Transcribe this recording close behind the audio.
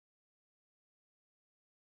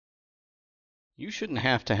You shouldn't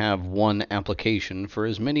have to have one application for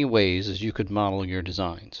as many ways as you could model your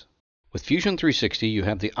designs. With Fusion 360, you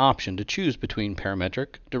have the option to choose between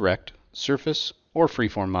parametric, direct, surface, or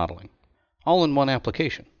freeform modeling, all in one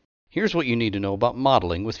application. Here's what you need to know about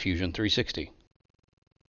modeling with Fusion 360.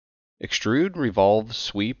 Extrude, revolve,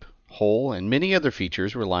 sweep, hole, and many other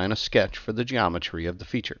features rely on a sketch for the geometry of the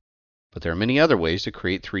feature. But there are many other ways to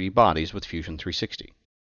create 3D bodies with Fusion 360.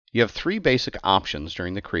 You have three basic options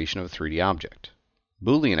during the creation of a 3D object.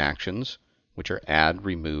 Boolean actions, which are add,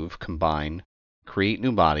 remove, combine, create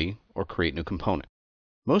new body, or create new component.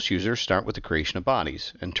 Most users start with the creation of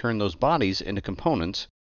bodies and turn those bodies into components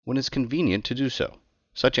when it's convenient to do so,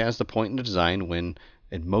 such as the point in the design when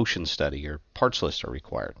a motion study or parts list are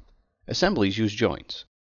required. Assemblies use joints.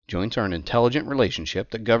 Joints are an intelligent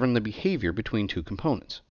relationship that govern the behavior between two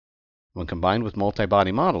components. When combined with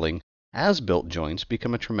multi-body modeling, as-built joints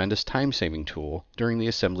become a tremendous time-saving tool during the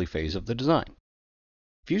assembly phase of the design.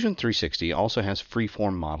 Fusion 360 also has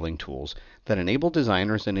freeform modeling tools that enable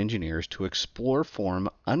designers and engineers to explore form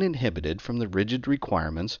uninhibited from the rigid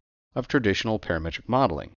requirements of traditional parametric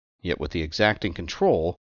modeling, yet with the exacting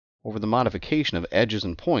control over the modification of edges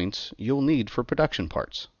and points you'll need for production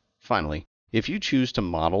parts. Finally, if you choose to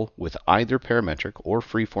model with either parametric or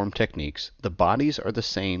freeform techniques, the bodies are the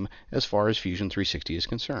same as far as Fusion 360 is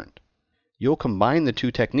concerned. You'll combine the two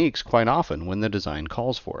techniques quite often when the design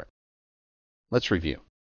calls for it. Let's review.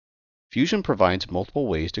 Fusion provides multiple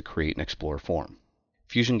ways to create and explore form.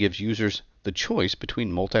 Fusion gives users the choice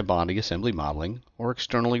between multi-body assembly modeling or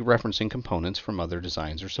externally referencing components from other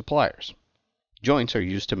designs or suppliers. Joints are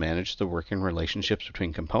used to manage the working relationships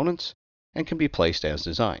between components and can be placed as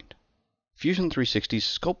designed. Fusion 360's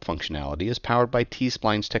Sculpt functionality is powered by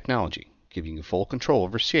T-splines technology, giving you full control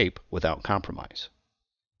over shape without compromise.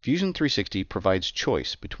 Fusion 360 provides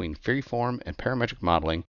choice between freeform and parametric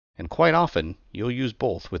modeling, and quite often you'll use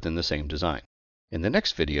both within the same design. In the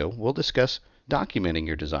next video, we'll discuss documenting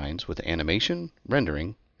your designs with animation,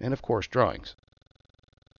 rendering, and of course drawings.